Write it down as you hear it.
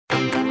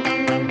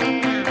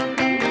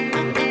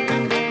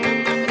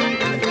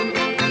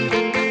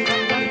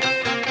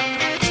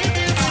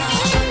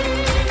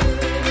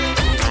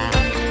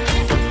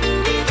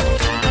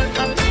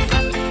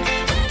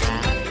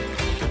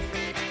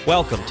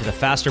Welcome to the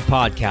Faster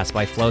Podcast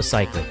by Flow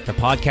Cycling, the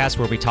podcast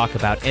where we talk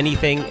about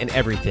anything and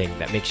everything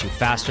that makes you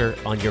faster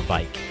on your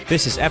bike.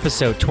 This is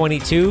episode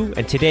 22,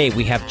 and today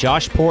we have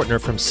Josh Portner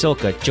from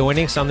Silca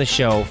joining us on the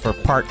show for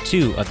part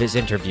 2 of his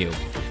interview.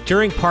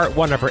 During part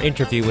 1 of our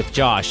interview with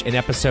Josh in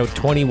episode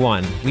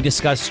 21, we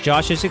discussed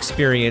Josh's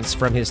experience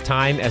from his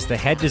time as the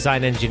head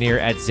design engineer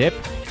at Zipp,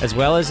 as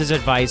well as his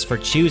advice for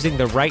choosing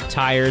the right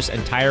tires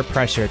and tire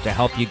pressure to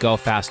help you go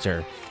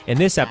faster. In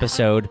this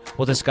episode,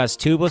 we'll discuss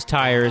tubeless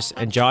tires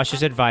and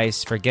Josh's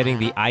advice for getting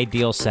the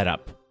ideal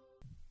setup.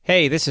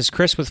 Hey, this is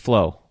Chris with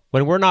Flow.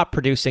 When we're not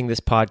producing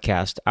this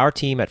podcast, our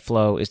team at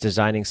Flow is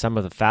designing some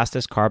of the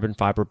fastest carbon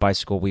fiber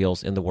bicycle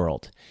wheels in the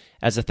world.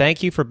 As a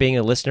thank you for being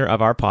a listener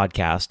of our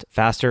podcast,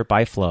 Faster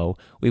by Flow,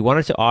 we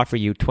wanted to offer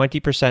you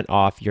 20%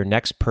 off your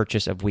next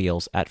purchase of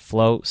wheels at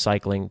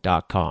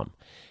flowcycling.com.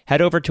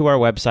 Head over to our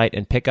website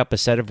and pick up a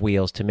set of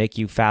wheels to make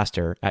you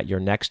faster at your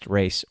next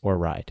race or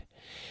ride.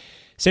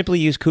 Simply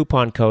use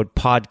coupon code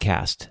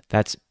PODCAST,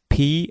 that's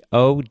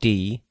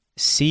PODCAST,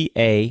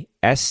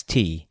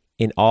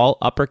 in all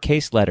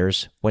uppercase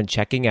letters when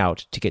checking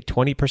out to get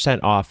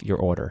 20% off your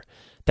order.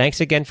 Thanks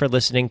again for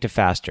listening to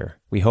Faster.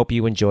 We hope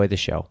you enjoy the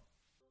show.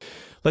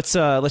 Let's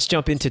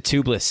jump into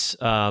tubeless.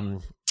 On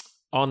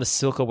the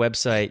Silca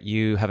website,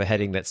 you have a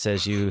heading that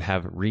says you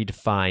have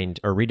redefining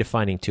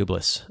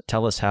tubeless.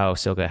 Tell us how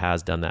Silca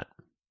has done that.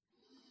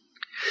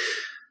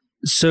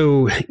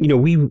 So,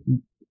 we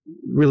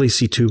really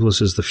see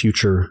tubeless as the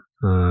future.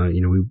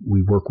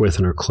 We work with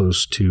and are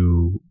close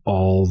to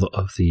all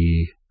of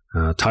the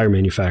tire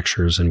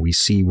manufacturers, and we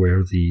see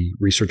where the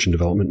research and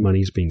development money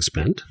is being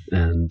spent.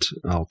 And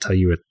I'll tell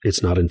you,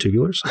 it's not in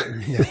tubulars.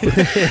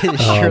 It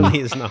surely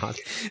is not.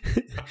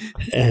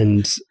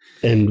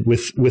 and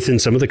within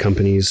some of the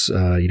companies,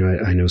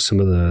 I know some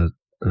of the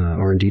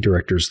R&D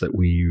directors that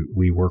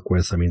we work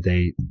with. I mean,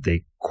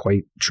 they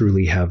quite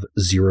truly have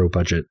zero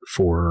budget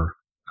for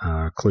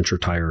clincher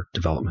tire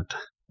development.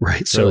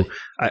 Right. Really? So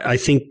I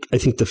think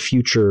the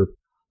future,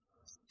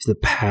 the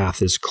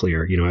path is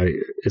clear.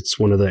 It's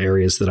one of the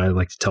areas that I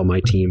like to tell my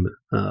team,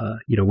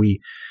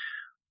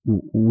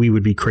 we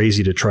would be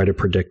crazy to try to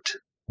predict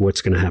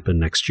what's going to happen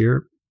next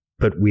year,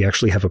 but we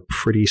actually have a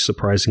pretty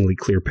surprisingly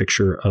clear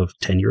picture of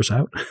 10 years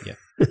out. Yeah.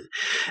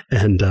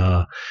 And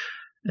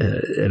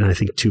I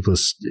think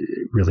tubeless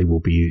really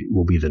will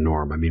be the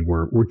norm. I mean,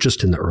 we're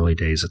just in the early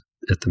days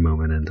at the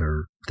moment, and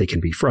they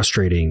can be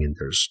frustrating, and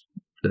there's,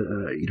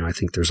 I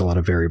think there's a lot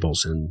of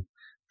variables in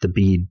the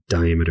bead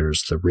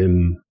diameters, the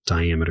rim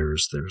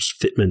diameters. There's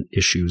fitment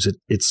issues.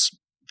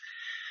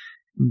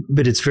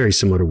 But it's very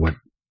similar to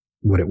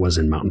what it was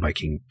in mountain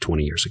biking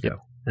 20 years ago.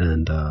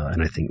 And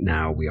I think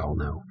now we all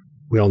know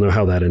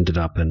how that ended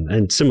up.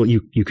 And similar,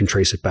 you can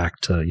trace it back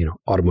to,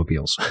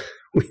 automobiles.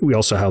 we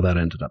also how that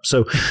ended up.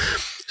 So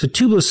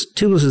tubeless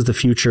is the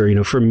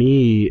future. For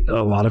me,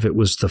 a lot of it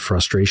was the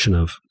frustration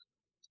of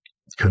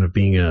kind of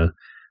being a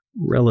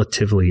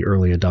relatively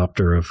early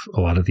adopter of a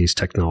lot of these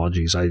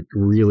technologies. I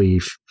really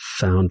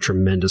found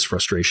tremendous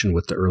frustration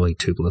with the early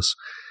tubeless.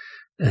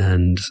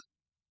 And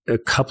a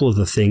couple of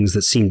the things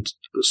that seemed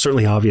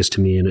certainly obvious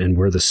to me and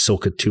where the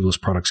Silca tubeless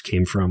products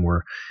came from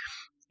were,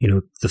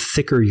 the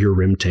thicker your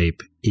rim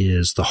tape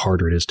is, the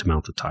harder it is to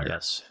mount the tire.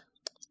 Yes.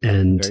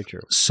 And very true.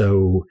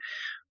 So,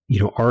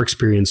 our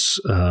experience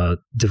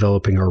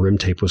developing our rim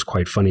tape was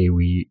quite funny.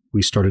 We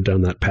started down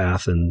that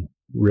path and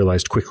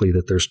realized quickly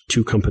that there's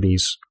 2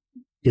 companies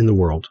in the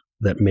world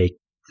that make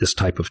this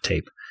type of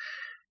tape.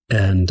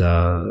 And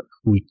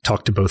we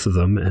talked to both of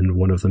them, and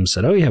one of them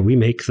said, "Oh yeah, we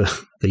make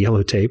the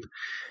yellow tape,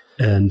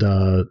 and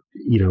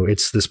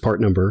it's this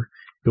part number."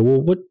 I go,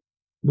 "Well,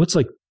 what's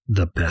like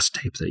the best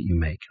tape that you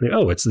make?" And they,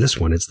 "Oh, it's this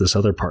one. It's this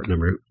other part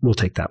number. We'll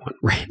take that one."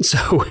 Right.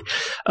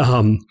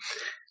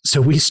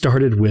 So we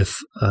started with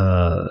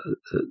a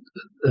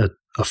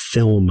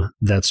film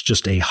that's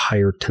just a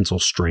higher tensile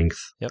strength.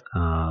 Yep.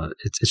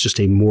 It's just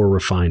a more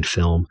refined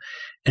film.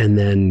 And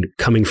then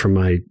coming from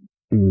my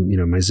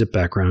Zipp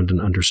background and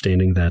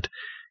understanding that,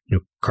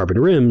 carbon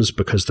rims,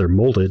 because they're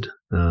molded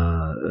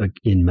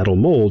in metal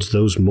molds,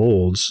 those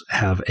molds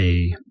have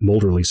a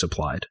mold release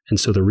applied. And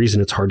so the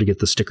reason it's hard to get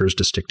the stickers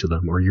to stick to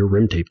them or your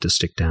rim tape to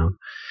stick down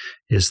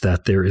is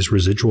that there is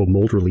residual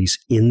mold release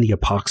in the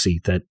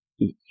epoxy that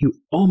you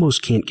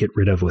almost can't get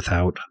rid of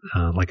without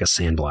like a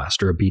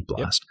sandblast or a bead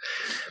blast.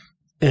 Yep.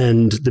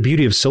 And the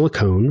beauty of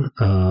silicone,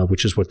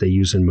 which is what they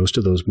use in most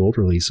of those mold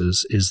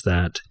releases, is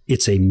that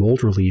it's a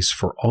mold release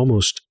for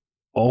almost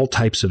all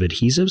types of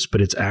adhesives,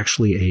 but it's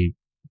actually a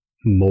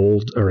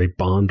mold or a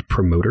bond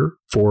promoter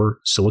for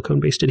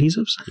silicone-based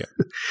adhesives. Yeah.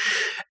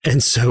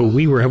 And so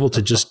we were able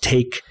to just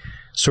take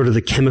sort of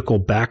the chemical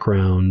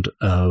background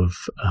of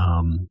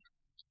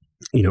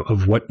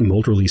what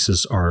mold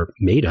releases are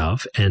made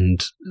of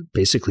and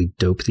basically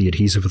dope the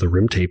adhesive of the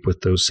rim tape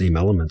with those same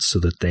elements so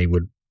that they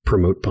would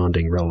promote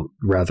bonding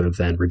rather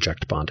than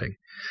reject bonding.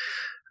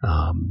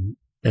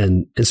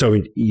 And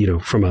so,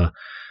 from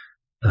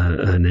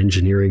an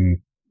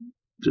engineering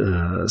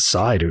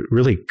side,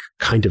 really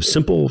kind of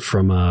simple.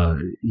 From a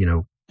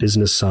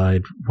business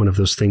side, one of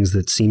those things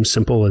that seems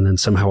simple and then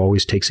somehow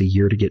always takes a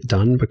year to get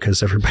done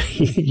because everybody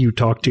you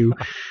talk to,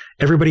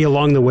 everybody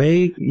along the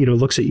way,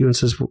 looks at you and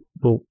says,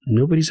 well,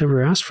 nobody's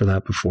ever asked for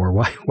that before.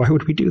 Why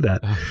would we do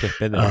that?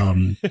 Been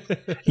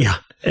there. Yeah.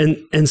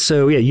 And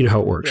so, you know how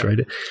it works, right?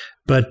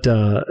 But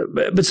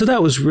so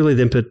that was really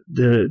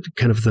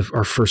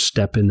our first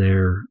step in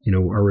there.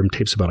 Our rim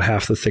tape's about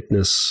half the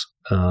thickness,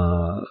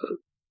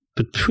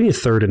 but between a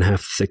third and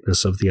half the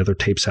thickness of the other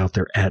tapes out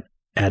there at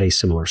a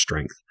similar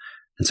strength.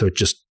 And so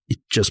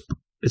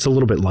it's a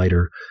little bit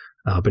lighter,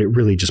 but it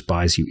really just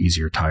buys you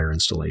easier tire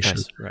installation.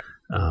 Nice. Right.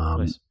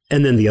 Nice.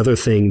 And then the other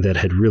thing that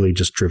had really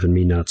just driven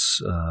me nuts,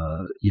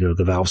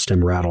 the valve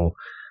stem rattle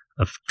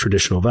of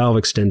traditional valve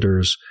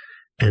extenders,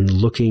 and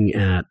looking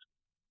at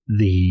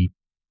the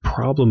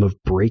problem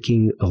of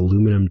breaking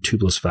aluminum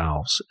tubeless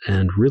valves,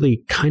 and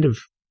really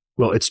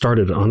it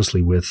started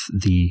honestly with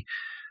the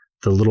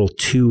little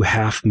 2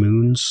 half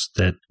moons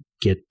that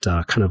get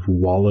kind of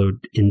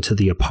wallowed into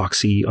the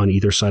epoxy on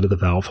either side of the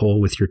valve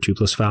hole with your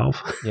tubeless valve.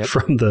 Yep.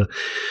 From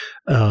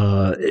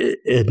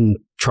and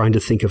trying to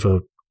think of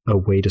a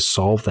way to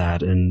solve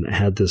that, and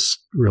had this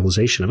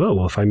realization of,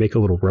 if I make a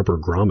little rubber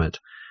grommet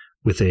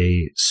with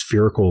a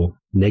spherical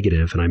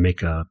negative and I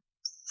make a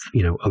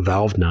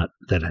valve nut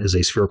that has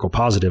a spherical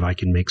positive, I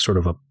can make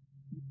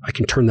I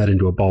can turn that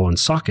into a ball and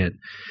socket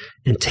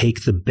and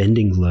take the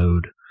bending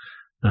load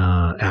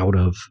out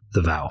of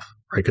the valve,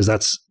 right? Because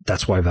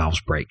that's why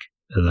valves break.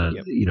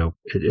 Yep.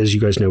 As you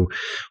guys know,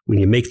 when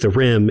you make the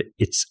rim,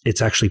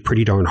 it's actually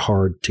pretty darn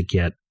hard to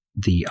get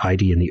the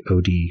ID and the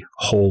OD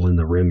hole in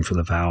the rim for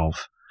the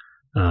valve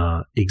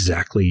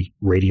exactly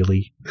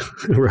radially,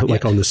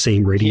 like on the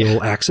same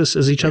radial axis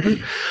as each other.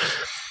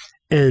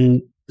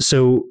 And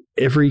so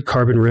every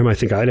carbon rim I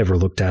think I'd ever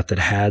looked at that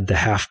had the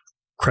half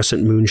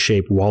crescent moon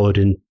shape wallowed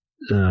in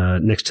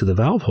next to the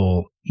valve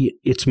hole,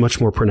 it's much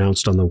more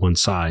pronounced on the one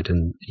side.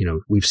 And,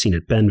 we've seen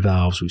it bend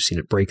valves, we've seen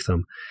it break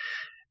them.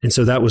 And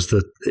so that was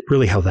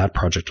really how that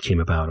project came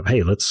about of,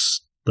 hey,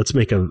 let's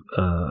make a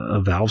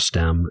valve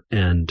stem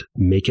and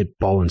make it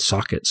ball and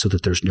socket so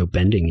that there's no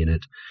bending in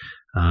it.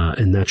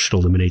 And that should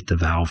eliminate the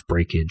valve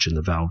breakage and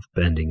the valve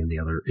bending and the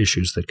other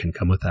issues that can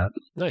come with that.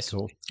 Nice.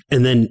 Cool.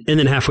 And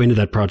then halfway into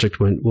that project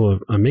went, well,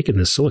 I'm making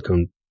this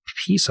silicone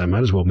piece, I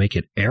might as well make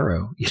it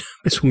aero. Might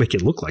as well make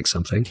it look like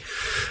something.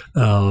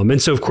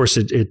 And so of course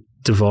it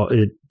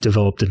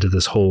developed into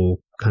this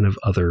whole kind of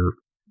other,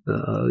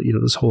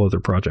 this whole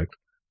other project.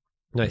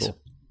 Nice.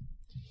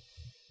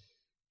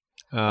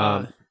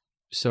 Cool.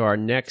 So our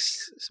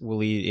next will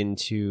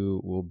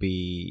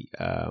be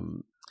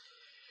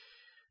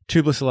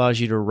tubeless allows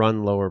you to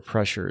run lower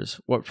pressures.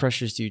 What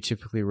pressures do you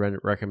typically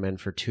recommend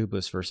for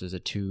tubeless versus a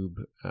tube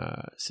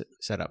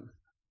setup?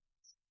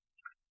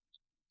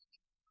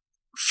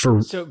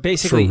 So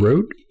basically, for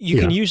road? You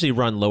can usually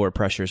run lower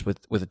pressures with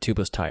a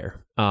tubeless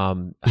tire.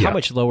 How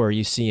much lower are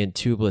you seeing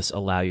tubeless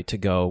allow you to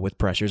go with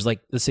pressures? Like,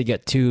 let's say you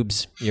get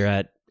tubes, you're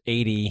at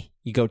 80,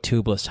 you go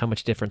tubeless. How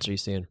much difference are you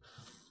seeing?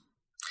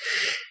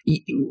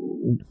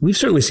 We've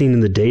certainly seen in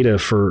the data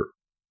for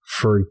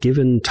a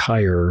given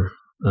tire,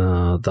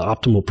 the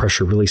optimal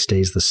pressure really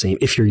stays the same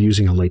if you're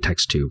using a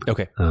latex tube.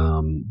 Okay.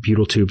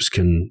 Butyl tubes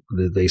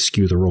they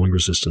skew the rolling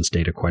resistance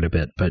data quite a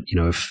bit. But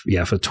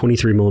if a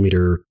 23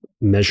 millimeter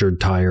measured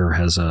tire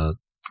has a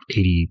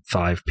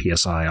 85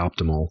 psi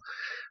optimal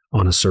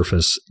on a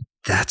surface,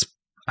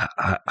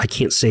 I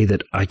can't say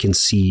that I can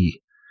see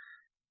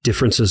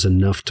differences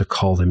enough to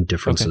call them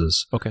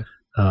differences. Okay.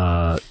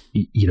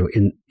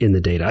 In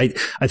the data,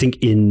 I think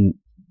in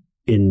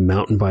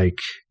mountain bike,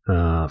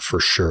 for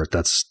sure,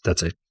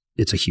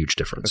 it's a huge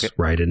difference,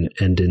 right? And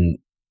in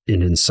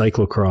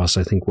cyclocross,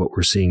 I think what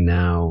we're seeing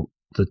now,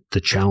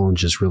 the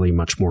challenge is really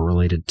much more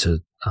related to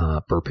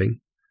burping.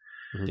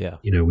 Yeah,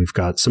 we've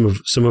got some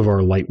of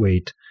our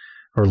lightweight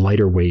or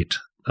lighter weight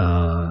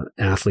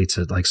athletes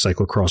at like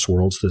Cyclocross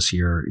Worlds this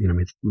year.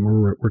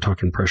 We're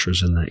talking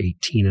pressures in the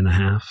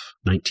 18.5,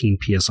 19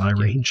 psi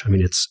range. I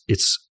mean,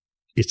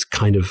 it's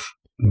kind of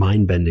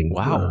mind bending.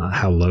 Wow,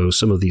 how low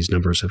some of these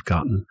numbers have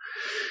gotten,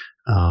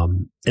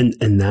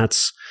 and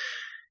that's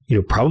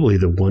probably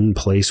the one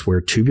place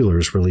where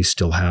tubulars really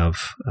still have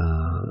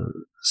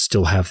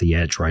the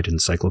edge, right, in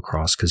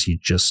cyclocross, because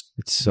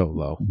it's so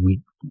low.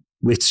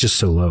 It's just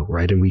so low,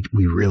 right? And we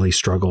really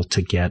struggle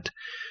to get,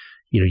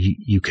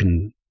 you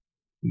can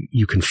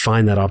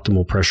find that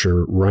optimal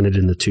pressure, run it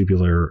in the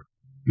tubular,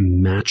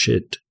 match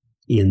it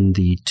in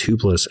the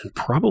tubeless, and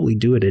probably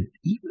do it at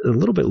a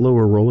little bit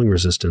lower rolling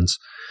resistance.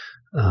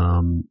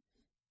 And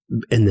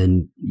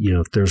then,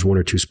 if there's one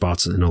or two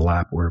spots in a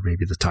lap where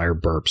maybe the tire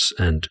burps,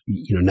 and,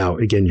 now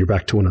again, you're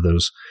back to one of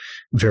those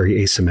very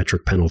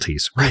asymmetric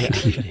penalties, right?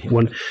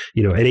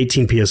 At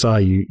 18 PSI,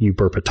 you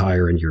burp a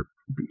tire and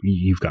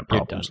you've got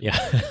problems. Yeah.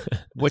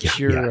 What's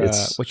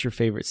your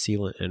favorite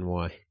sealant and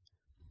why?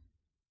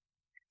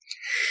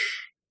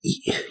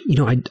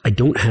 I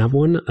don't have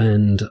one,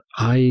 and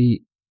I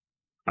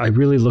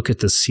really look at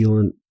the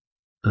sealant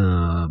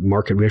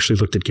market. We actually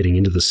looked at getting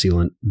into the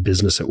sealant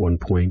business at one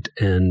point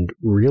and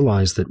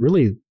realized that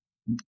really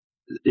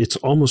it's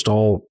almost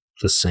all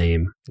the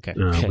same, Okay.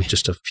 with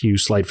just a few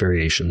slight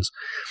variations.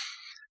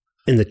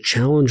 And the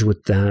challenge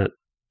with that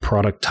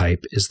product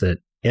type is that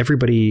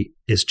everybody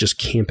is just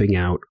camping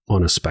out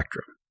on a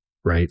spectrum,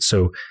 right?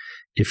 So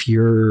if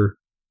your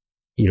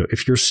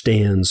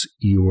stands,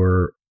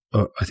 you're,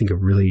 I think, a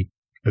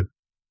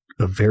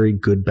very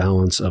good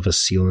balance of a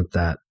sealant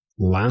that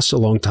lasts a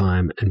long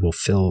time and will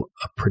fill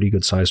a pretty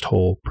good sized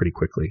hole pretty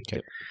quickly.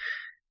 Okay.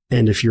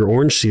 And if your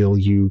orange seal,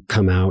 you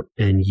come out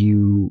and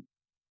you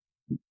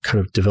kind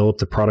of develop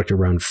the product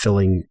around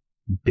filling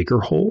bigger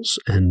holes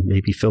and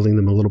maybe filling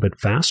them a little bit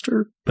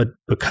faster, but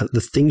because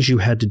the things you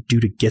had to do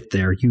to get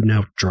there, you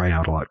now dry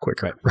out a lot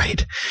quicker,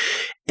 right?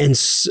 And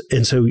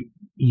so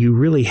you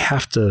really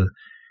have to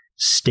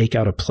stake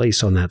out a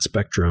place on that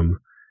spectrum,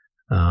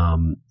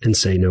 and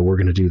say, no, we're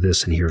going to do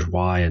this, and here's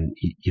why. And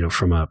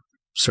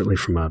certainly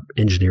from a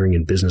engineering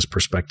and business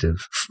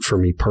perspective, for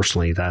me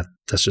personally,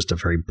 that's just a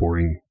very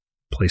boring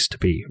place to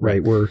be,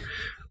 right? We're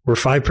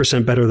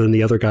 5% better than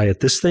the other guy at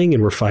this thing,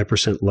 and we're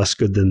 5% less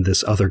good than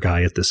this other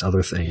guy at this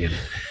other thing.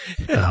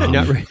 And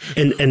Not right.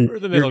 and We're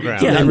the middle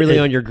ground. Yeah, Not really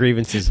on your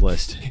grievances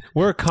list.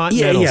 We're a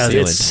continental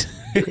sealant.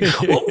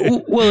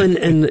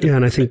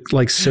 And I think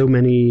like so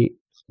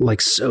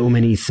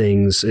many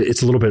things,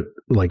 it's a little bit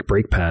like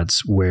brake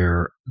pads,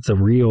 where the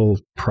real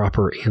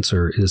proper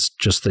answer is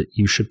just that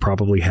you should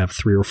probably have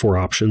 3 or 4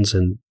 options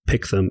and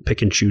pick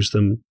and choose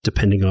them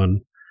depending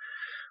on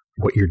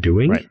what you're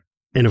doing. Right.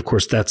 And of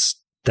course, that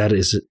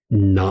is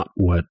not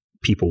what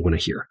people want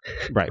to hear.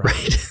 Right.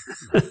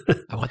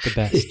 I want the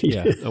best.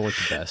 Yeah, I want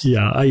the best.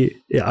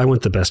 I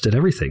want the best at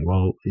everything.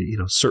 Well,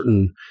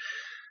 certain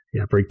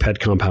brake pad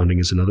compounding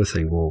is another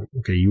thing. Well,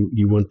 okay,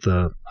 you want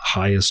the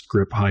highest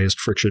grip, highest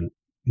friction,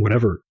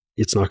 whatever.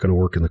 It's not going to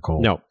work in the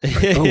cold. No.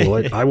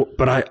 Right?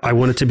 I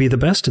want it to be the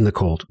best in the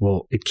cold.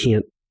 Well, it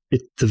can't.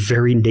 The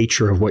very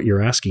nature of what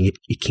you're asking,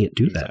 it can't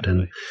do that.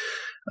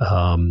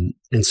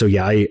 And so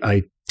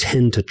I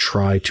tend to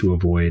try to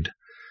avoid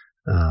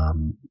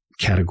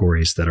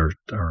categories that are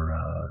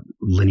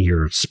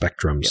linear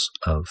spectrums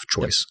of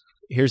choice.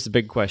 Here's the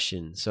big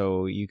question.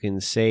 So you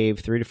can save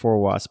 3 to 4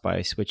 watts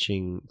by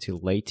switching to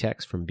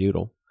latex from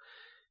butyl.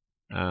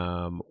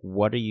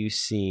 What are you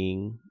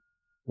seeing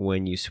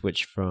when you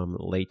switch from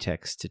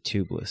latex to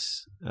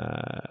tubeless?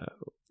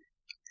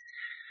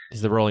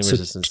 Is the rolling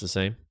resistance the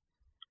same?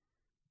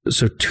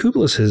 So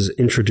tubeless has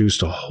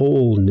introduced a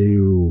whole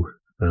new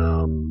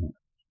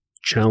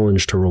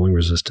challenge to rolling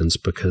resistance,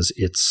 because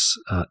it's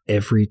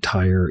every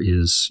tire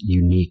is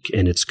unique,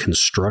 and its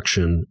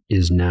construction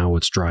is now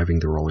what's driving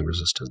the rolling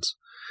resistance.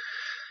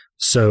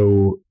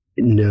 So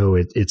no,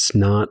 it's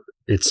not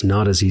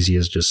as easy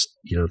as just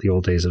the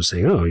old days of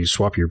saying, oh, you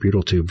swap your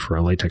butyl tube for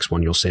a latex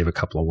one, you'll save a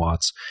couple of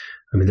watts.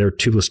 I mean, there are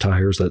tubeless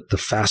tires. That the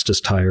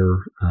fastest tire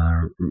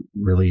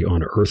really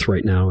on Earth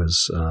right now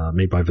is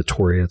made by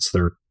Vittoria. It's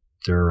their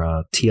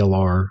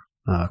TLR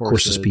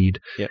Corsa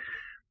Speed. Yep.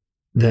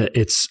 That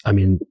it's, I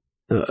mean,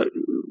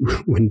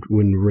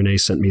 when Renee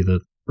sent me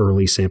the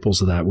early samples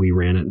of that, we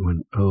ran it and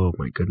went, oh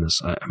my goodness.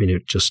 I mean,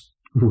 it just,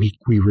 we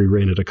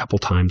reran it a couple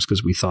times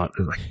because we thought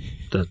like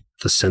the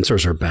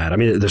sensors are bad. I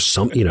mean, there's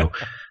some,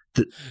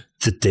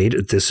 the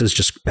data, this is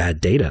just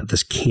bad data.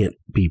 This can't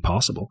be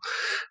possible.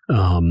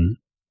 And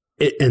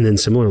then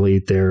similarly,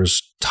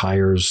 there's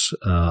tires,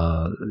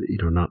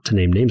 not to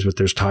name names, but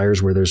there's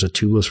tires where there's a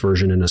tubeless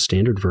version and a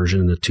standard version,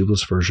 and the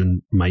tubeless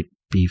version might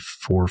be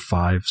 4,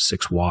 5,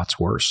 6 watts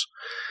worse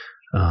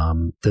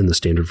than the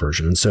standard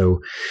version. And so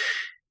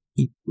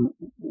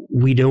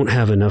we don't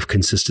have enough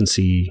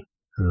consistency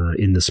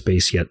in the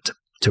space yet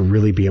to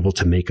really be able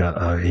to make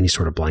any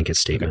sort of blanket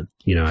statement.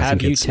 Okay.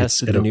 Have you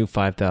tested the new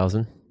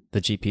 5000, the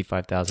GP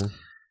 5000?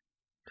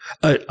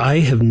 I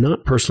have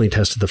not personally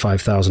tested the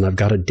 5000. I've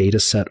got a data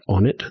set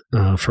on it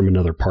from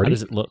another party. How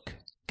does it look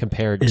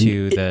compared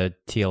to the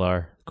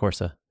TLR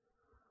Corsa?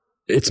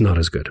 It's not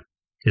as good.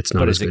 It's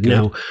not as good.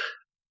 Now,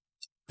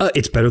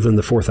 it's better than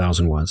the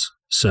 4000 was.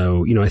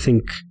 So, I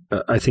think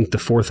the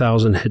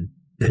 4000 had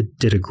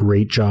did a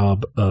great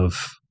job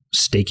of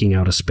staking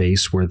out a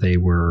space where they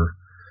were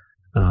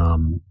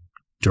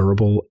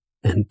durable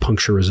and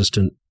puncture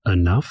resistant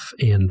enough,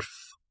 and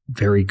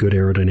very good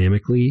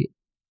aerodynamically,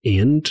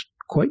 and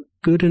quite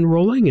good in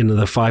rolling. And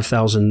the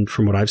 5000,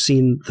 from what I've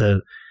seen,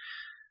 the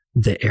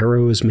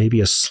aero is maybe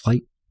a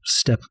slight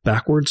step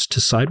backwards to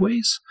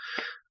sideways.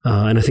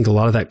 And I think a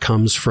lot of that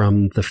comes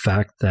from the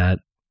fact that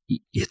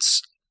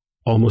it's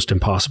almost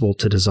impossible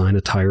to design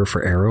a tire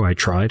for aero. I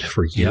tried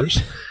for years.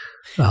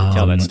 Yep.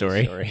 Tell that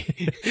story.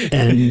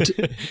 And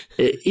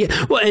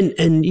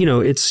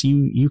it's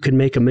you can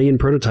make 1 million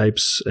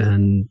prototypes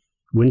and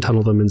wind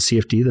tunnel them and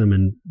CFD them,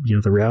 and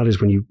the reality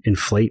is when you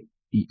inflate,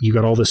 you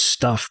got all this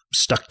stuff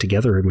stuck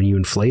together, and when you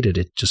inflate it,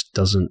 it just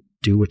doesn't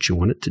do what you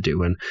want it to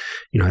do. And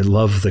I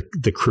love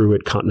the crew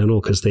at Continental,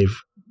 because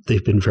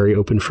they've been very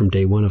open from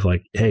day one of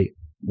like, hey,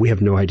 we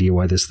have no idea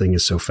why this thing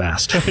is so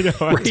fast. I know.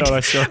 I tell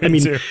that story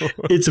too.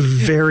 It's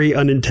very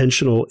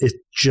unintentional. It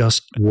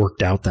just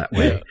worked out that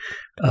way.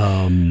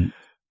 Yeah.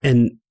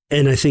 And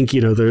I think,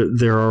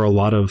 there are a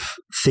lot of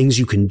things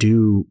you can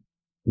do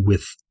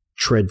with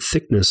tread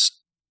thickness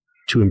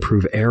to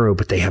improve aero,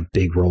 but they have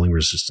big rolling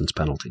resistance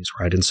penalties,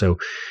 right? And so,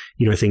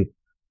 I think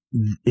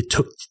it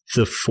took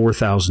the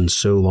 4000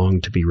 so long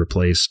to be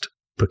replaced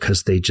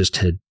because they just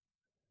had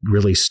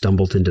really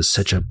stumbled into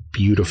such a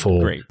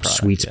beautiful product,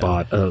 sweet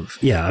spot of,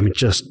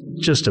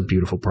 just a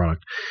beautiful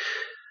product.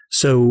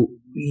 So,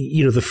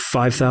 the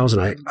 5000,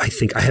 I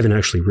think I haven't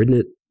actually ridden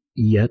it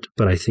yet,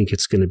 but I think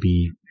it's going to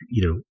be,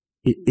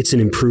 it's an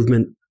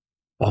improvement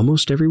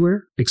almost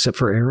everywhere except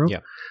for aero. Yeah.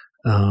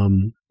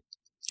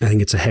 I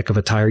think it's a heck of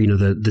a tire.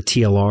 The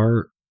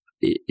TLR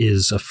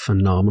is a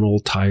phenomenal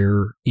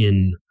tire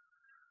in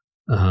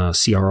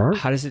CRR.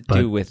 How does it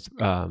do with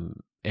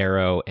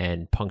aero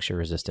and puncture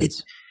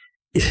resistance?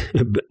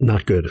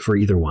 Not good for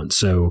either one.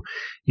 So,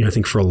 I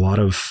think for a lot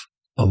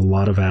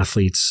of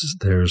athletes,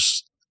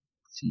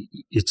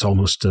 it's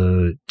almost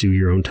do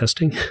your own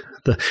testing.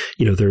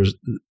 There's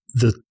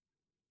the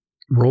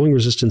rolling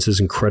resistance is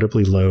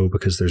incredibly low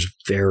because there's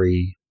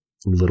very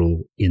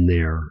little in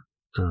there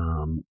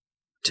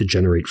to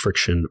generate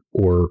friction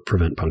or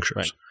prevent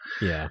punctures.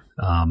 Right. Yeah.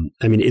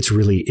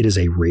 It is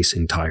a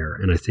racing tire.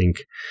 And I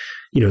think,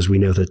 as we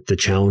know, that the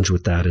challenge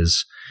with that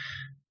is,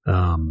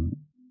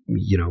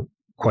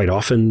 quite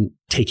often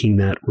taking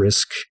that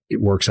risk,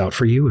 it works out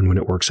for you. And when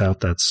it works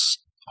out, that's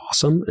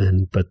awesome.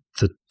 But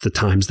the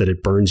times that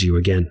it burns you,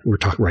 again, we're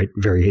talking, right,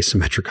 very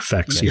asymmetric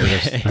effects.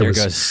 There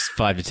goes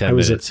 5 to 10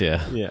 minutes.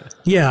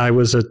 I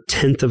was a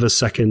 1/10 of a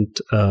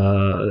second,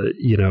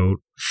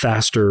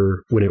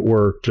 faster when it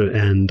worked,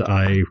 and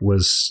I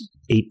was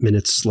 8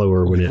 minutes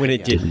slower when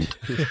it didn't.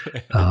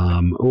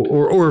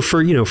 Or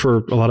for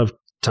a lot of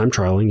time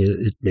trialing,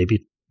 it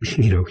maybe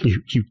you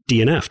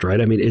DNF'd, right?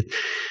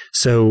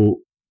 So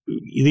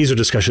these are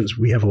discussions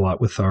we have a lot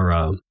with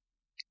our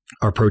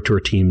Pro Tour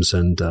teams,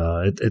 and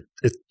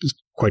it's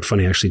quite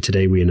funny. Actually,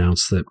 today we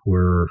announced that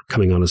we're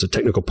coming on as a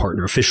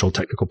official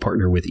technical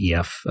partner with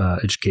EF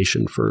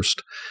Education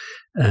First,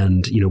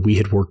 and we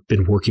had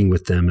been working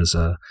with them as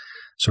a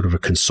sort of a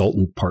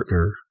consultant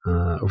partner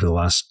over the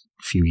last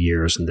few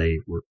years, and they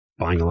were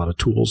buying a lot of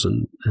tools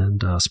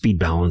and speed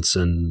balance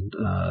and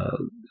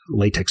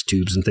latex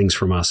tubes and things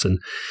from us, and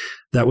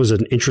that was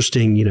an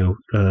interesting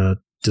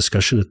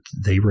discussion.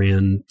 They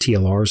ran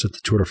TLRs at the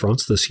Tour de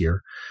France this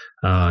year,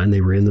 and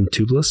they ran them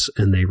tubeless,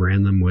 and they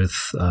ran them with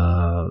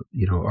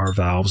our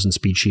valves and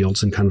speed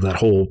shields and kind of that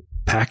whole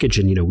package.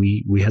 And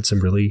we had some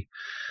really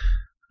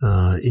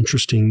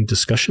interesting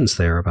discussions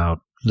there about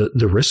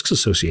the risks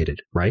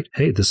associated. Right?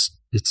 Hey,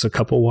 it's a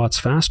couple watts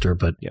faster,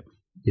 but yep.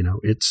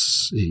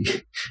 It's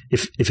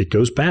if it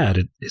goes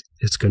bad,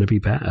 it's going to be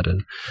bad.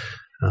 And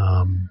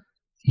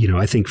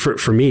I think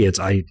for me,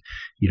 I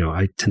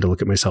tend to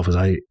look at myself as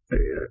I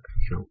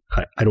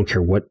don't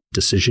care what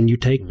decision you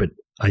take, but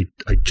I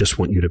just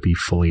want you to be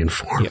fully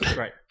informed.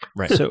 Yeah,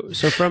 right. So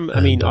from,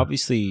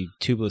 obviously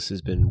tubeless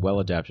has been well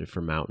adapted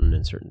for mountain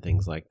and certain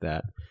things like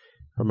that.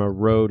 From a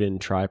road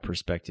and tri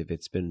perspective,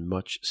 it's been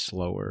much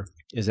slower.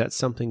 Is that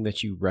something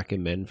that you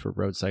recommend for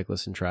road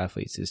cyclists and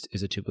triathletes?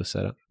 Is a tubeless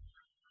setup?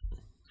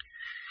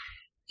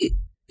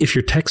 If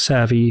you're tech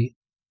savvy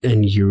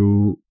and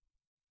you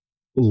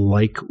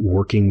like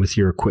working with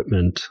your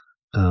equipment,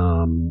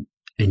 and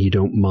you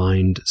don't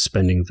mind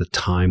spending the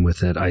time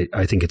with it,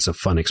 I think it's a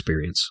fun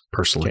experience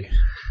personally.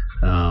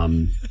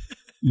 Okay.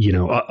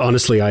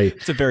 Honestly,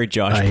 it's a very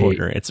Josh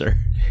Porter answer.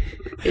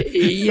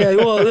 Yeah.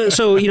 Well,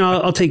 so,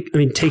 I'll take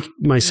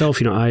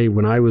myself,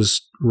 when I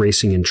was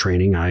racing and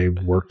training, I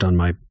worked on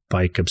my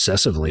bike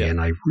obsessively,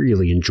 and I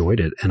really enjoyed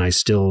it. And I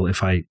still,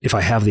 if I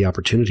have the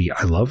opportunity,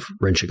 I love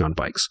wrenching on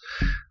bikes.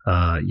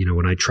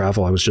 When I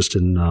travel, I was just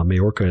in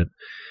Majorca at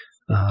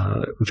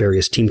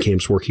various team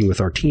camps working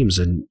with our teams.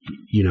 And,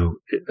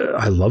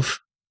 I love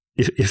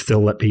if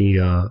they'll let me,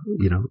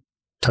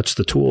 touch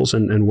the tools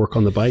and work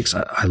on the bikes.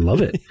 I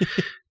love it.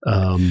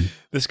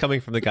 This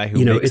coming from the guy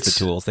who makes the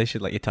tools, they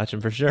should let you touch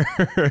them for sure.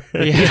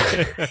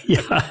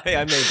 Yeah. Hey,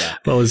 I made that.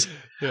 Well, as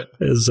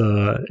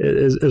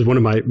one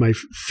of my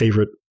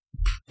favorite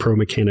pro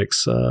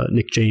mechanics,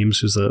 Nick James,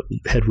 who's the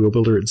head wheel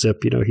builder at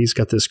Zip, he's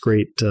got this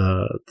great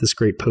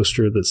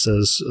poster that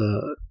says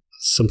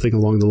something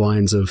along the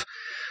lines of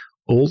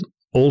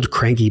old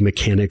cranky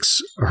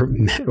mechanics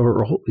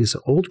or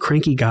old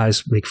cranky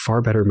guys make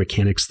far better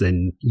mechanics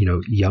than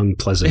young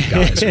pleasant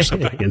guys or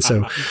something. And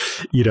so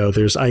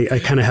there's I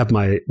kind of have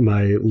my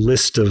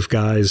list of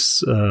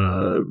guys,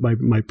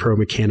 my pro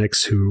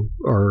mechanics who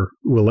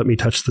will let me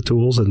touch the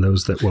tools, and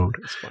those that won't.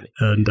 That's funny.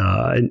 And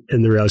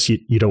the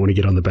reality, you don't want to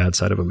get on the bad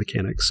side of a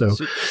mechanic. So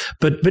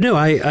but no,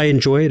 I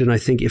enjoy it, and I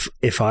think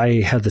if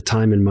I had the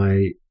time in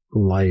my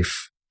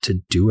life to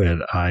do it,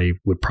 I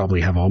would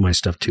probably have all my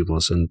stuff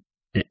tubeless, and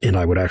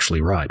I would actually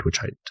ride, which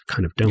I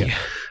kind of don't. Yeah.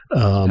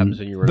 Happens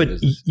when you run a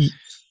business.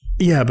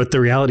 But the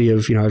reality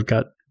of, I've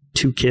got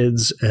 2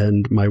 kids,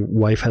 and my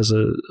wife has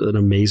an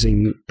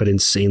amazing but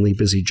insanely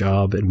busy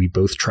job, and we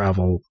both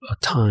travel a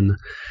ton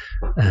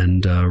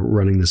and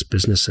running this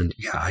business. And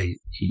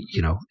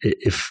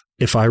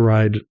if I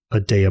ride a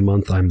day a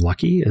month, I'm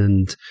lucky,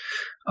 and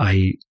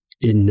I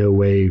in no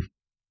way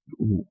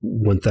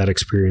want that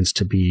experience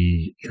to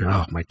be,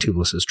 oh, my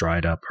tubeless is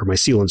dried up or my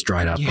sealant's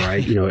dried up,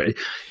 right? It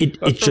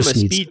just from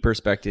a needs speed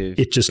perspective.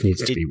 It just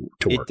needs to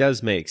work. It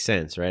does make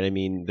sense, right? I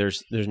mean,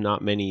 there's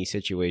not many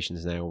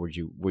situations now where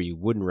you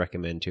wouldn't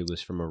recommend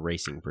tubeless from a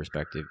racing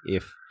perspective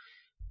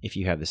if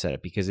you have the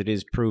setup, because it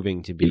is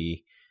proving to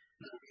be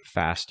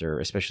faster,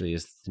 especially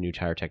as the new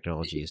tire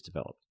technology is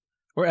developed,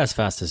 or as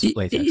fast as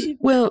latex.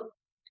 Well,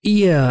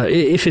 yeah,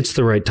 if it's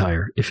the right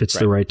tire,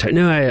 the right tire.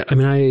 No, I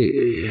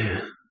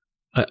mean,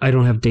 I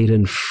don't have data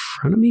in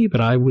front of me,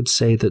 but I would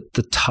say that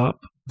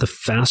the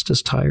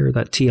fastest tire,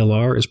 that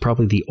TLR, is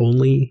probably the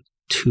only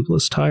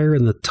tubeless tire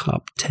in the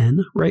top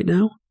 10 right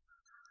now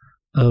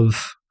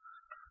of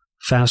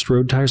fast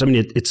road tires. I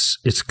mean,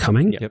 it's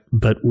coming,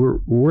 but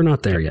we're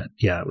not there yet.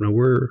 Yeah,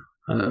 we're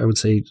I would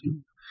say,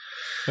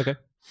 okay.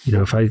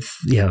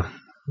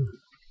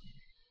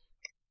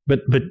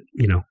 But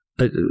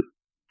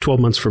 12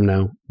 months from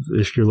now,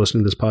 if you're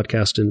listening to this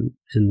podcast in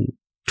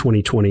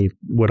 2020,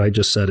 what I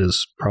just said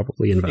is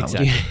probably invalid.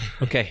 Exactly.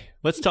 Okay,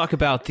 let's talk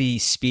about the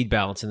speed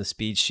balance and the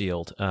speed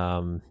shield.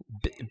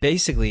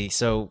 Basically,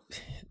 so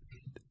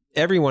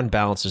everyone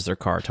balances their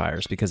car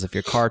tires, because if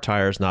your car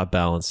tire is not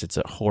balanced, it's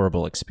a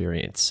horrible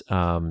experience.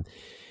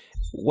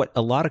 What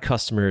a lot of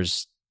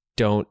customers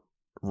don't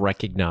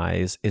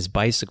recognize is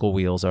bicycle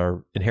wheels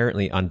are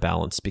inherently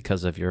unbalanced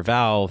because of your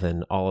valve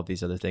and all of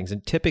these other things.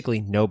 And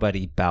typically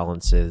nobody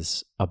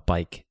balances a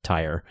bike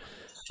tire.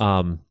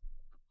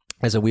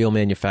 As a wheel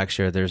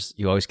manufacturer,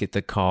 you always get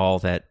the call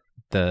that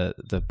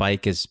the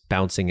bike is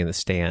bouncing in the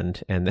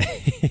stand, and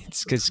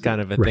it's kind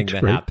of a thing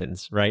that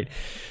happens, right?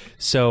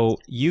 So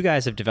you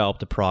guys have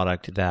developed a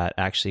product that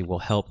actually will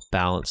help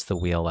balance the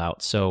wheel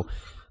out. So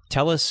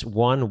tell us,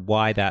 one,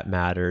 why that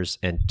matters,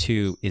 and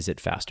two, is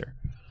it faster?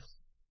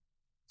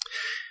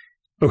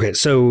 Okay,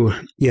 so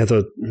yeah,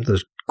 the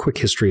quick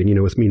history,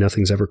 and with me,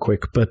 nothing's ever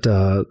quick, but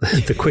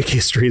the quick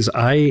history is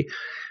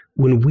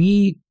when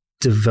we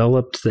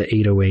developed the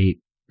 808,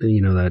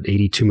 that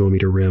 82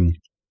 millimeter rim,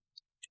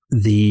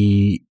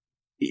 the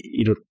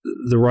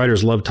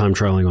riders loved time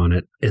trialing on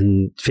it,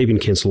 and Fabian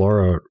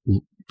Cancellara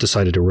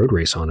decided to road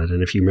race on it.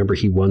 And if you remember,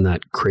 he won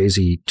that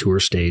crazy tour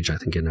stage, I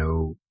think in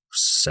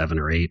 2007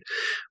 or 8,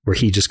 where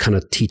he just kind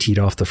of TT'd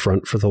off the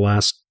front for the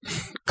last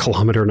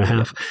kilometer and a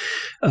half.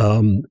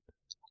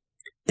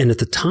 And at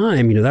the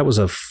time, that was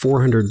a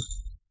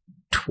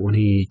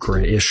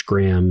 420-ish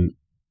gram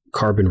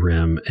carbon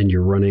rim, and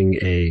you're running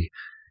a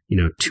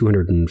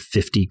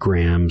 250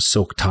 gram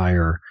silk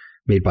tire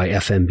made by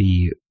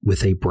FMB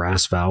with a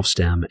brass valve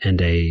stem and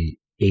a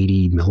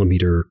 80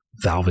 millimeter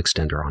valve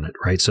extender on it,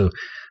 right? So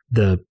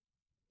the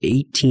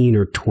 18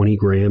 or 20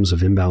 grams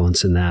of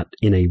imbalance in a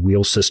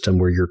wheel system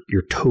where your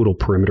total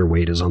perimeter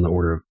weight is on the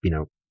order of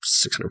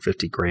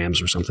 650 grams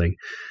or something,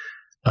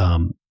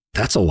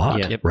 that's a lot,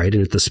 right?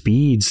 And at the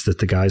speeds that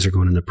the guys are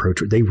going in the Pro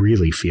Tour, they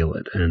really feel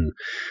it. And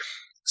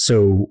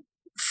so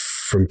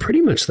from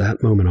pretty much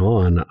that moment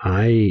on,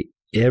 I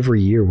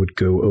every year would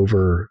go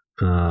over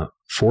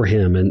for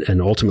him,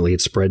 and ultimately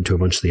it spread to a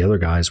bunch of the other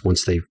guys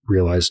once they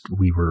realized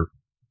we were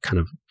kind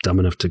of dumb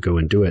enough to go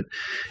and do it.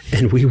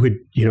 And we would,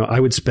 I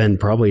would spend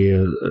probably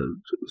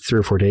 3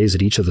 or 4 days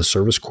at each of the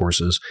service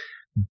courses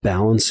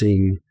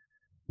balancing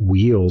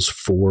wheels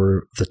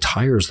for the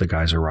tires the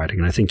guys are riding.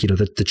 And I think,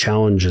 the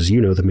challenge, as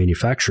the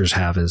manufacturers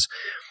have, is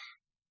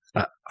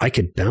I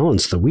could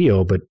balance the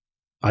wheel, but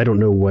I don't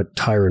know what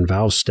tire and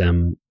valve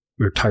stem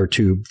or tire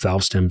tube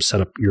valve stem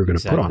setup you're going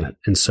to put on it.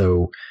 And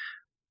so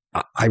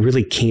I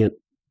really can't,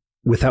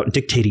 without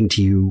dictating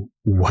to you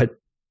what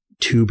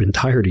tube and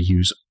tire to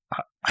use,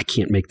 I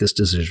can't make this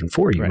decision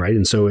for you, right?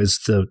 And so as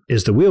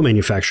the wheel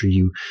manufacturer,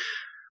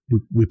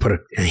 we put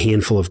a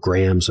handful of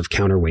grams of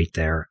counterweight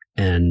there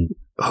and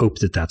hope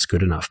that that's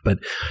good enough. But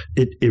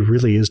it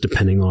really is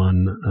depending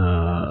on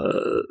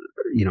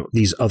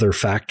these other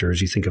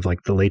factors. You think of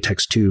like the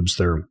latex tubes,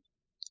 they're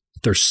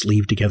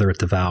sleeved together at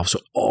the valve, so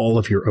all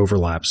of your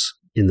overlaps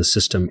in the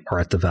system are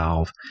at the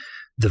valve.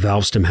 The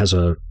valve stem has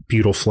a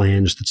butyl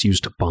flange that's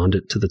used to bond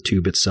it to the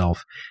tube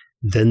itself.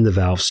 Then the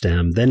valve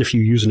stem. Then if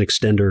you use an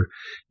extender,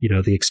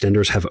 the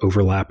extenders have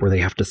overlap where they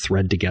have to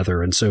thread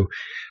together. And so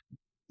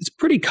it's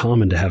pretty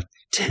common to have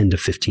 10 to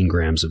 15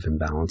 grams of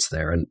imbalance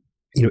there. And,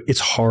 it's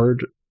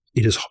hard.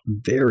 It is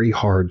very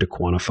hard to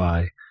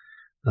quantify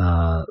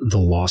the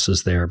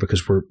losses there,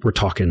 because we're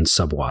talking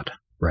sub-watt,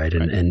 right?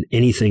 And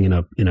anything in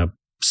a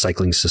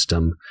cycling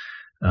system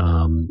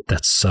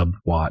that's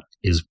sub-watt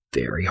is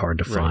very hard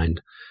to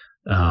find.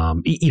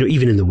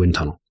 Even in the wind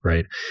tunnel,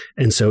 right?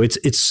 And so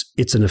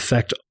it's an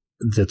effect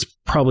that's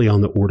probably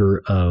on the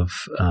order of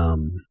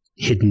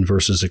hidden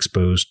versus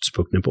exposed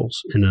spoke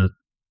nipples in a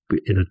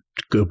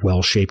good,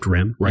 well-shaped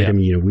rim, right? Yeah. I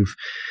mean, I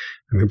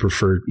remember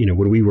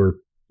when we were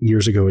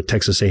years ago at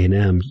Texas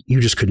A&M, you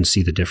just couldn't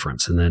see the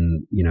difference. And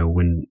then,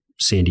 when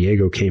San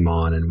Diego came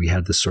on and we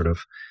had this sort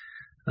of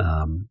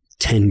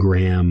 10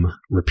 gram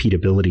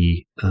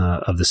repeatability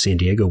of the San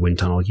Diego wind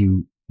tunnel,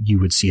 you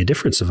would see a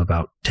difference of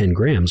about 10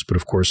 grams. But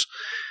of course,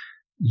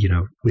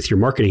 with your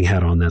marketing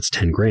hat on, that's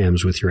 10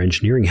 grams. With your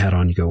engineering hat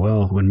on, you go,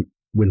 well, when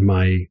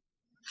my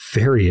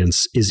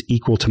variance is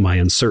equal to my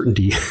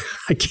uncertainty,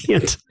 I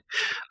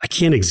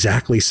can't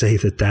exactly say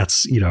that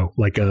that's,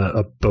 like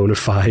a bona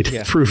fide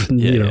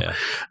proven,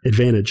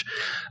 advantage.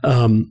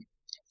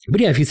 But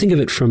yeah, if you think of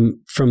it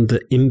from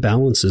the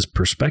imbalances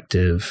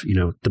perspective,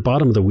 the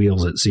bottom of the wheel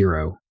is at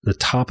 0. The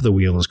top of the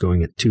wheel is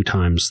going at 2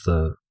 times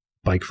the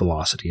bike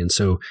velocity. And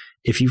so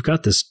if you've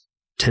got this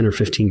 10 or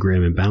 15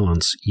 gram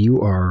imbalance,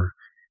 you are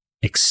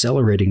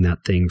accelerating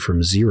that thing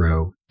from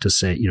 0 to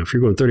say, if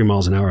you're going 30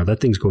 miles an hour, that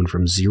thing's going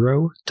from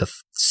 0 to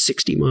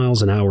 60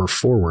 miles an hour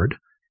forward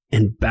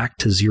and back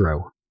to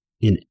 0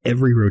 in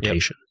every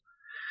rotation.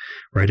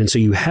 Yep. Right. And so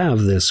you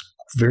have this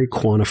very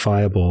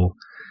quantifiable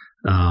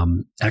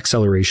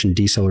acceleration,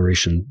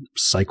 deceleration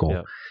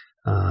cycle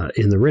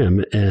in the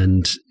rim.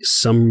 And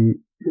some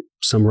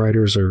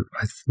riders are,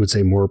 I would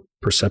say, more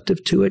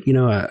perceptive to it.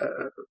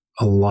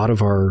 A lot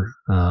of our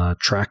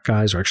track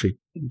guys, or actually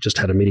just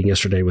had a meeting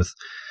yesterday with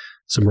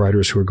some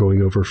riders who are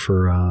going over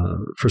for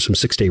some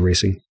 6-day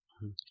racing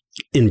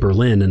in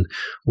Berlin. And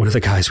one of the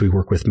guys we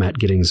work with, Matt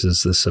Giddings,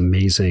 is this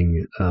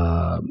amazing,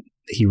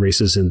 he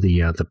races in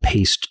the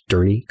paced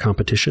Derny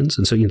competitions.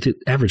 And so the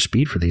average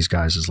speed for these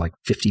guys is like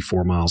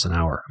 54 miles an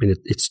hour. I mean,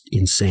 it's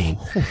insane.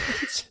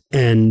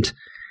 And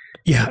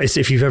yeah,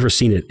 if you've ever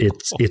seen it,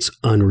 it's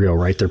unreal,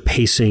 right? They're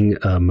pacing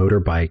a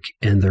motorbike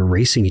and they're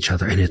racing each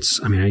other. And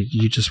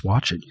you just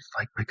watch it. You're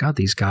like, my God,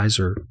 these guys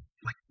are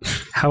like,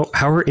 how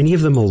are any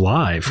of them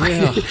alive?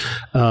 Yeah.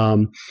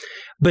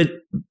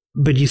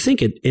 But you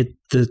think at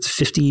the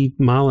 50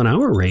 mile an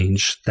hour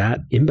range, that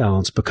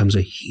imbalance becomes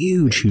a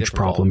huge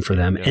problem for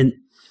them. Yeah.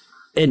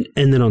 And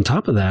then on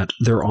top of that,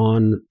 they're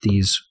on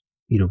these,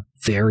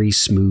 very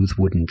smooth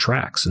wooden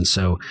tracks. And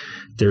so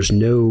there's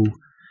no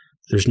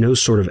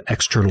sort of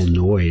external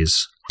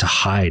noise to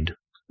hide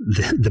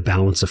the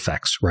balance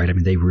effects, right? I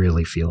mean, they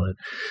really feel it.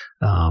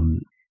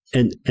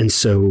 And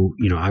so,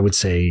 I would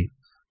say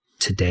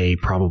today,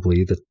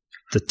 probably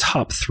the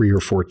top 3 or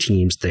 4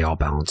 teams, they all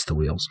balance the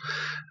wheels.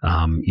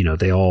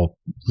 They all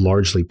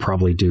largely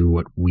probably do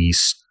what we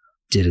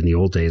did in the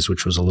old days,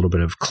 which was a little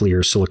bit of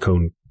clear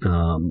silicone,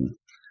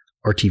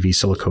 RTV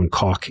silicone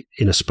caulk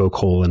in a spoke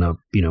hole and a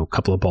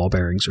couple of ball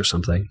bearings or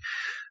something.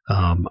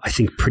 I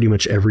think pretty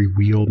much every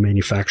wheel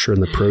manufacturer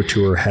in the Pro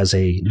Tour has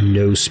a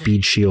no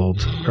speed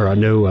shield or a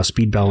no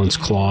speed balance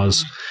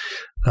clause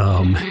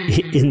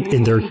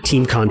in their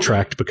team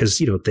contract, because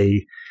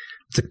the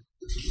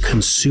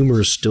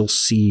consumers still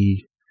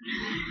see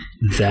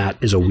that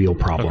as a wheel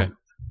problem.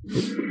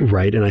 Okay.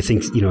 Right. And I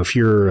think, if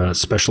you're a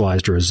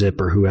Specialized or a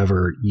Zip or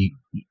whoever,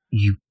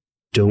 you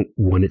don't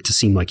want it to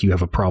seem like you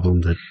have a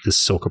problem that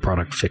this Silca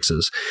product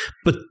fixes.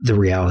 But the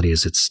reality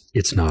is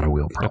it's not a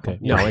wheel problem. Okay.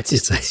 No, right?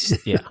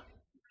 it's yeah.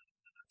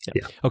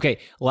 Okay.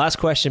 Last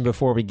question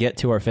before we get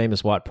to our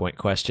famous Watt Point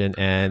question,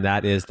 and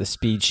that is the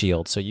speed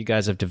shield. So you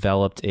guys have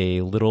developed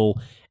a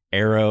little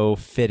arrow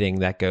fitting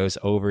that goes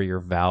over your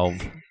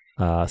valve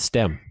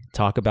stem.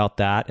 Talk about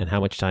that and how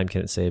much time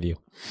can it save you?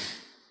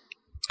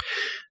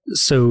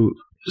 So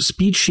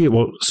Speed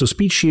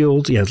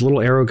Shield, yeah, the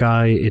little arrow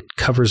guy, it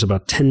covers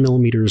about 10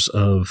 millimeters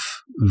of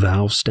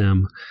valve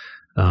stem.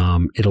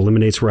 It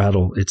eliminates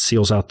rattle. It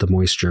seals out the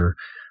moisture.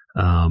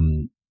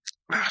 Kind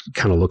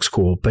of looks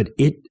cool, but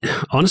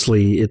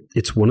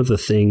it's one of the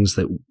things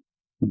that,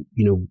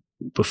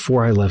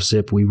 before I left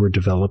Zip, we were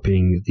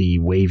developing the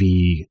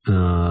wavy,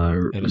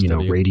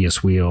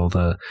 radius wheel,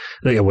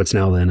 what's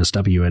now the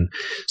NSW. And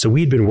so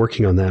we'd been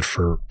working on that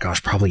for,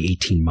 probably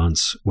 18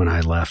 months when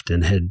I left,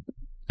 and had,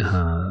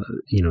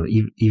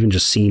 even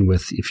just seen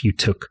with, if you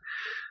took,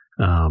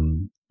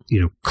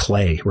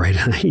 clay, right?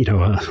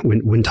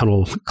 Wind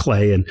tunnel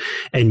clay,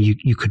 and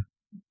you could,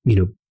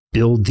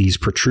 build these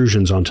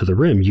protrusions onto the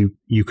rim,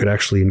 you could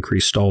actually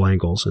increase stall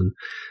angles. And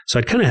so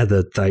I'd kind of had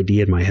the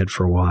idea in my head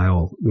for a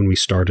while when we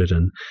started.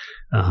 And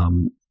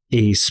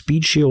a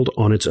speed shield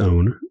on its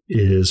own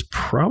is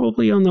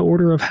probably on the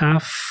order of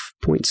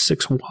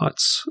 0.6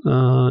 watts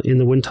in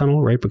the wind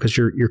tunnel, right? Because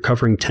you're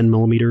covering 10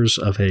 millimeters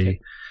of a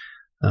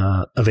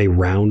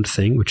round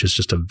thing, which is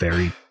just a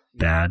very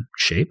bad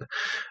shape.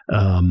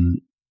 Again,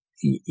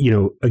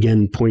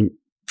 0.5,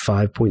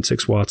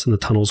 0.6 watts in the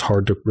tunnel is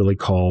hard to really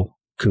call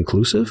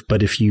conclusive,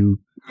 but if you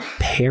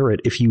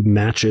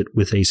match it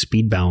with a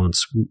speed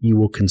balance, you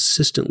will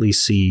consistently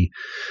see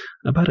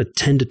about a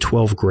 10 to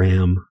 12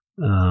 gram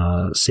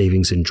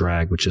savings in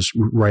drag, which is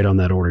right on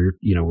that order.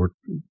 We're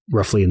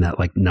roughly in that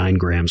like 9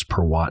 grams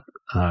per watt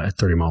at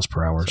 30 miles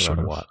per hour sort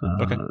of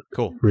okay,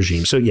 cool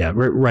regime. So yeah,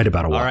 right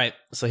about a watt. All right.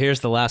 So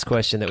here's the last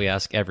question that we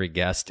ask every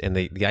guest, and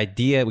the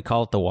idea, we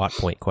call it the Watt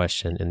Point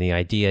question, and the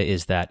idea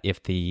is that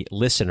if the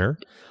listener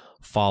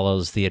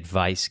follows the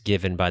advice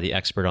given by the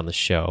expert on the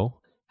show,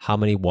 how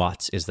many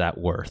watts is that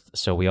worth?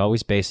 So we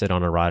always base it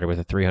on a rider with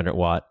a 300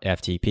 watt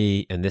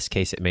FTP. In this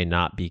case, it may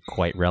not be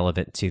quite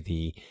relevant to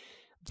the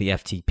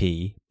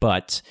FTP,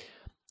 but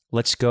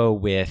let's go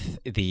with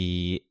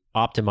the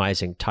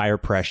optimizing tire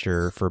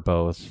pressure for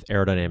both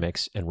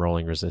aerodynamics and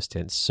rolling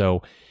resistance.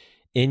 So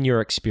in your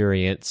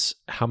experience,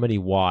 how many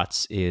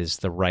watts is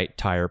the right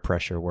tire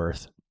pressure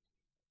worth?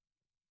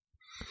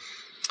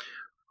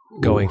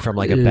 going from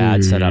like a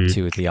bad setup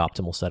to the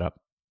optimal setup?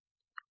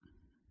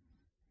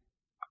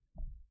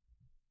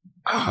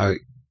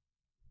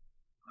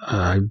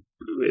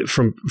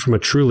 From a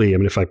truly, I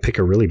mean, if I pick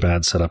a really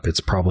bad setup, it's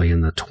probably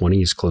in the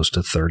 20s, close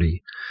to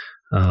 30.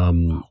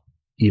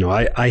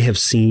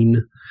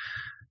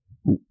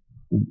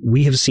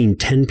 We have seen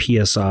 10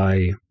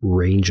 PSI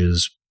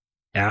ranges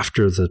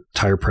after the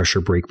tire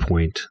pressure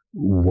breakpoint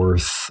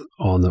worth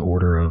on the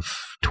order of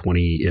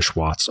 20-ish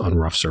watts on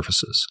rough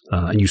surfaces.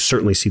 And you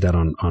certainly see that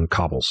on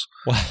cobbles.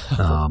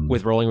 Wow.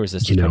 With rolling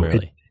resistance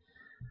primarily.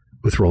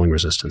 With rolling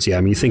resistance. Yeah.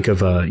 I mean, you think of,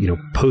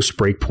 post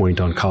breakpoint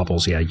on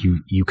cobbles. Yeah.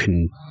 You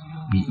can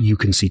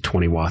see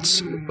 20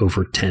 watts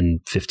over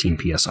 10, 15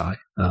 PSI.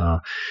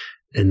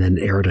 And then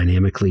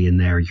aerodynamically in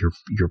there,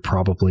 you're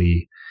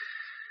probably,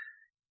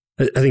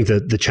 I think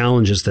the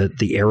challenge is that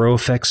the aero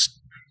effects,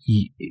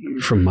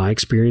 from my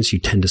experience, you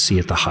tend to see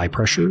at the high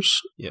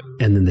pressures. Yep.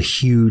 And then the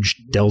huge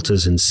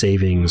deltas in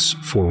savings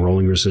for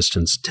rolling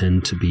resistance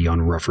tend to be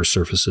on rougher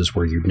surfaces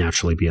where you'd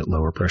naturally be at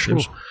lower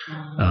pressures.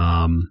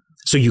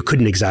 So you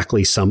couldn't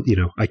exactly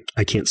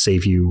I can't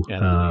save you,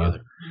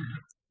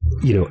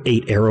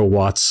 8 aero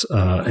watts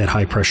at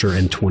high pressure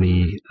and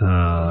 20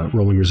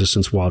 rolling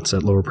resistance watts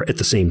at lower at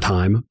the same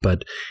time.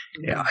 But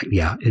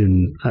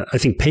and I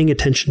think paying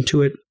attention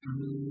to it,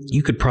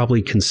 you could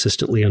probably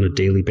consistently on a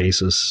daily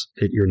basis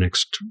at your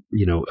next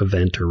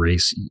event or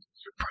race,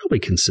 you're probably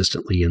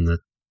consistently in the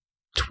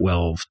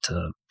 12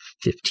 to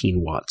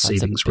 15 watt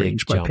savings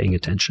range by paying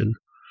attention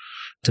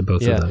to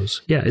both of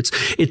those. Yeah,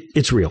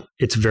 it's real.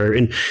 It's very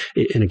and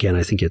again,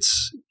 I think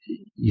it's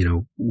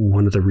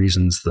one of the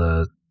reasons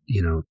the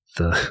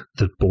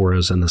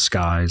Boras and the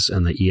Skies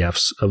and the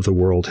EFs of the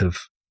world have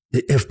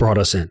brought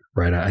us in,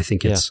 right? I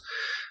think it's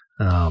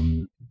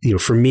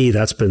for me,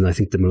 that's been, I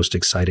think, the most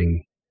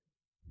exciting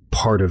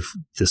part of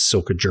this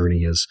Silca journey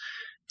is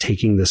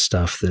taking this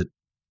stuff that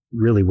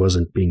really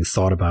wasn't being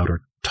thought about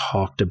or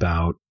talked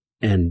about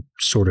and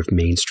sort of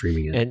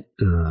mainstreaming it.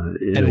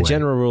 And a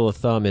general rule of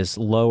thumb is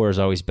lower is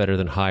always better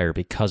than higher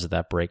because of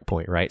that break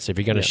point, right? So if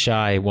you're going to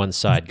shy one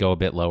side, go a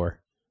bit lower.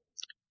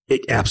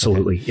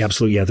 Absolutely.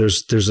 Yeah.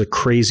 There's a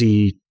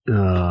crazy kind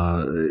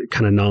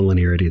of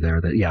nonlinearity there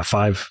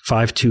that,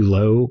 5 too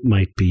low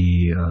might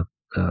be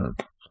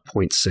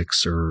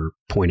 0.6 or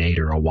 0.8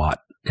 or a watt,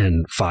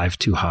 and 5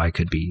 too high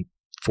could be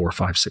 4,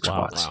 5, 6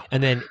 watts. Wow.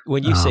 And then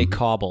when you say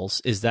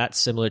cobbles, is that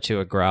similar to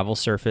a gravel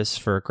surface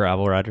for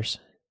gravel riders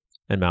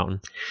and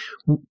mountain?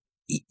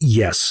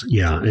 Yes.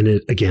 Yeah. And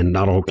again,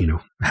 not all,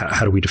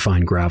 how do we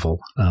define gravel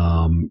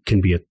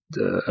can be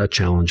a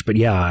challenge, but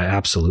yeah,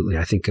 absolutely.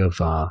 I think of,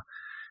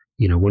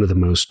 one of the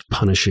most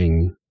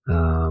punishing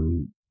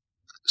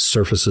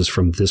surfaces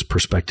from this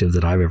perspective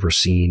that I've ever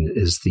seen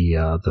is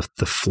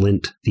the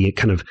flint, the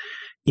kind of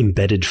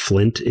embedded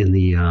flint in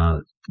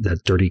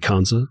that dirty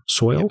Kanza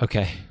soil.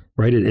 Okay.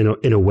 Right.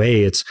 In a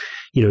way, it's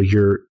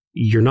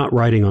you're not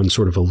riding on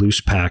sort of a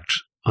loose packed,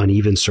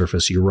 uneven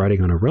surface. You're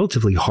riding on a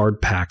relatively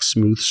hard packed,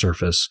 smooth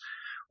surface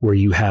where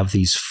you have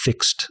these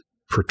fixed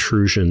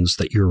protrusions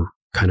that you're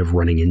kind of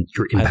running in.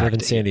 You're impacting. I live in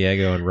San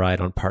Diego and ride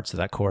on parts of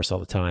that course all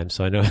the time,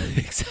 so I know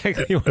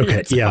exactly what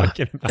you're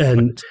talking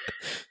about.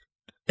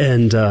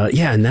 And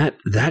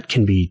that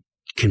can be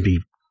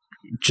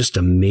just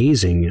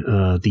amazing.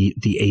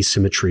 The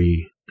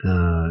asymmetry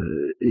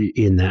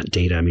in that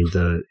data. I mean,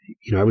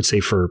 I would say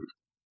for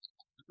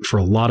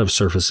a lot of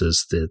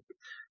surfaces that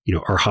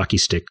our hockey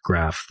stick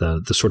graph,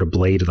 the sort of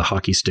blade of the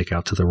hockey stick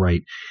out to the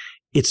right,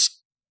 it's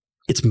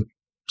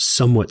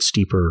somewhat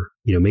steeper.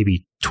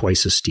 Maybe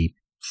twice as steep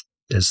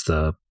as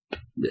the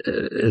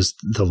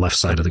left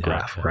side of the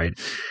graph, right?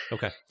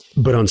 Okay.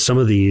 But on some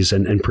of these,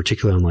 and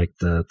particularly on like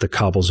the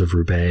cobbles of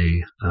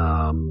Roubaix,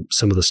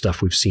 some of the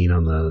stuff we've seen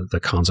on the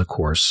Kanza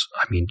course,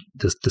 I mean,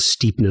 the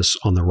steepness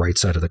on the right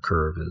side of the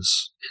curve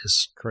is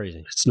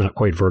crazy. It's not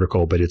quite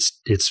vertical, but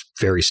it's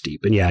very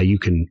steep. And you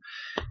can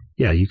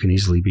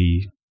easily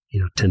be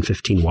 10,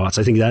 15 watts.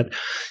 I think that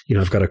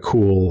I've got a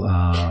cool.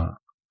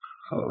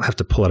 I'll have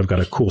to pull out. I've got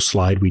a cool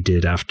slide we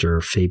did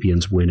after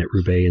Fabian's win at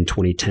Roubaix in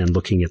 2010,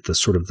 looking at the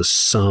sort of the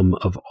sum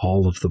of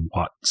all of the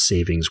watt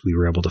savings we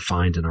were able to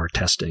find in our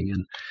testing.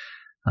 And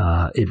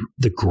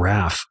the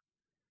graph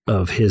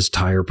of his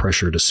tire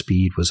pressure to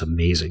speed was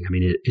amazing. I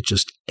mean, it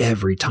just,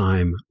 every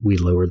time we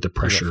lowered the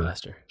pressure,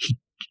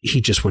 he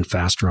just went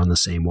faster on the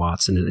same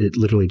watts. And it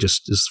literally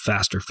just is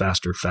faster,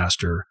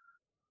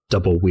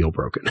 double wheel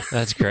broken.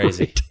 That's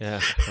crazy.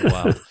 Yeah.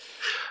 Wow.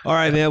 All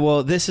right, man.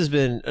 Well, this has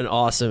been an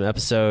awesome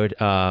episode.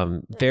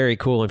 Very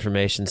cool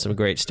information, some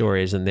great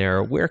stories in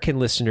there. Where can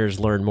listeners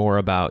learn more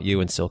about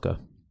you and Silca?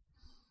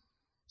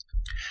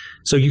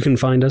 So you can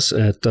find us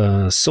at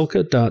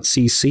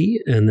silca.cc.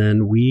 And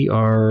then we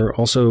are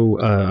also,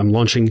 I'm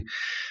launching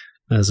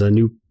as a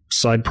new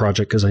side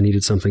project because I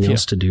needed something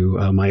else to do,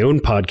 my own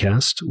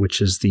podcast,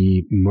 which is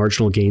the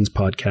Marginal Gains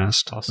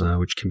Podcast, awesome.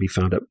 Which can be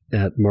found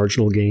at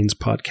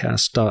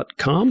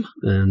marginalgainspodcast.com.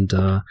 And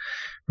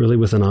really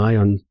with an eye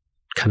on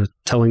kind of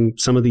telling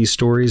some of these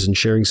stories and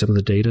sharing some of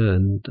the data,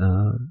 and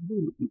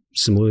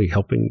similarly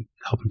helping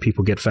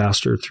people get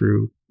faster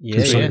through.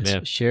 Yeah.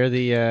 Share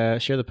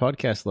the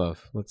podcast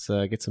love. Let's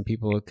get some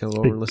people to come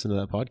over and listen to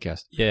that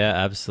podcast. Yeah,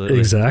 absolutely.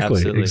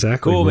 Exactly.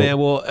 Cool, man.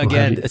 Well,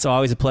 again, it's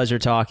always a pleasure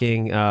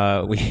talking.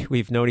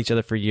 We've known each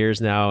other for years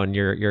now, and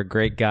you're a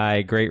great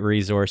guy, great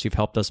resource. You've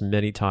helped us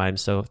many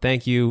times. So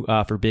thank you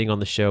for being on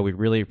the show. We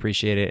really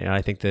appreciate it, and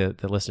I think the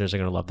listeners are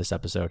going to love this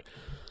episode.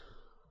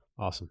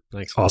 Awesome.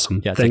 Thanks.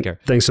 Awesome. Yeah, take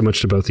care. Thanks so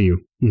much to both of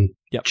you.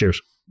 Yep.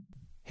 Cheers.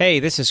 Hey,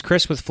 this is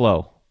Chris with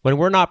Flow. When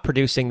we're not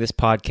producing this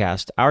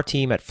podcast, our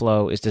team at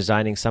Flow is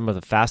designing some of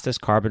the fastest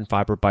carbon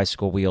fiber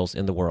bicycle wheels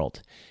in the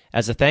world.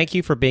 As a thank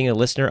you for being a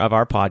listener of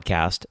our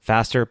podcast,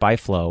 Faster by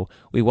Flow,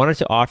 we wanted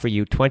to offer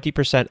you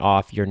 20%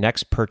 off your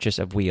next purchase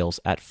of wheels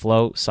at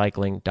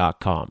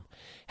flowcycling.com.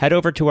 Head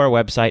over to our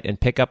website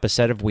and pick up a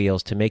set of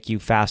wheels to make you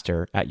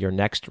faster at your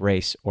next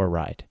race or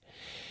ride.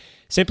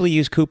 Simply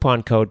use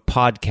coupon code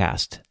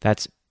PODCAST,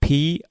 that's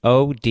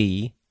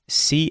PODCAST,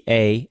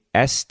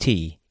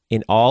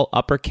 in all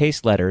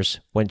uppercase letters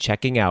when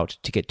checking out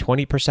to get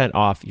 20%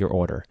 off your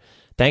order.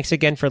 Thanks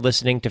again for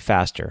listening to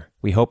Faster.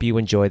 We hope you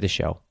enjoy the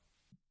show.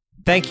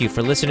 Thank you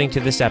for listening to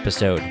this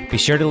episode. Be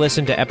sure to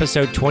listen to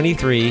episode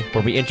 23,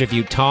 where we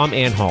interviewed Tom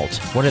Anhalt,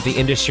 one of the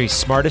industry's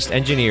smartest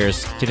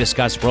engineers, to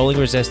discuss rolling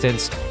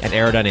resistance and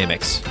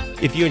aerodynamics.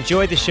 If you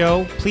enjoyed the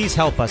show, please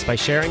help us by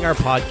sharing our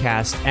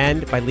podcast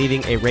and by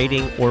leaving a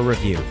rating or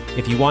review.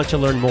 If you want to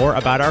learn more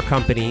about our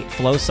company,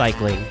 Flow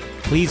Cycling,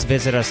 please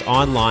visit us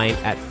online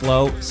at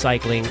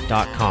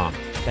flowcycling.com.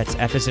 That's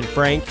F as in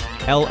Frank,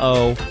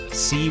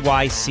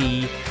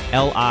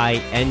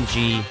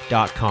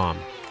 LOCYCLING.com.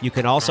 You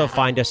can also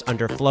find us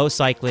under Flow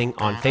Cycling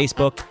on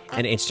Facebook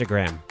and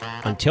Instagram.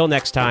 Until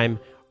next time,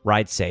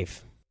 ride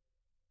safe.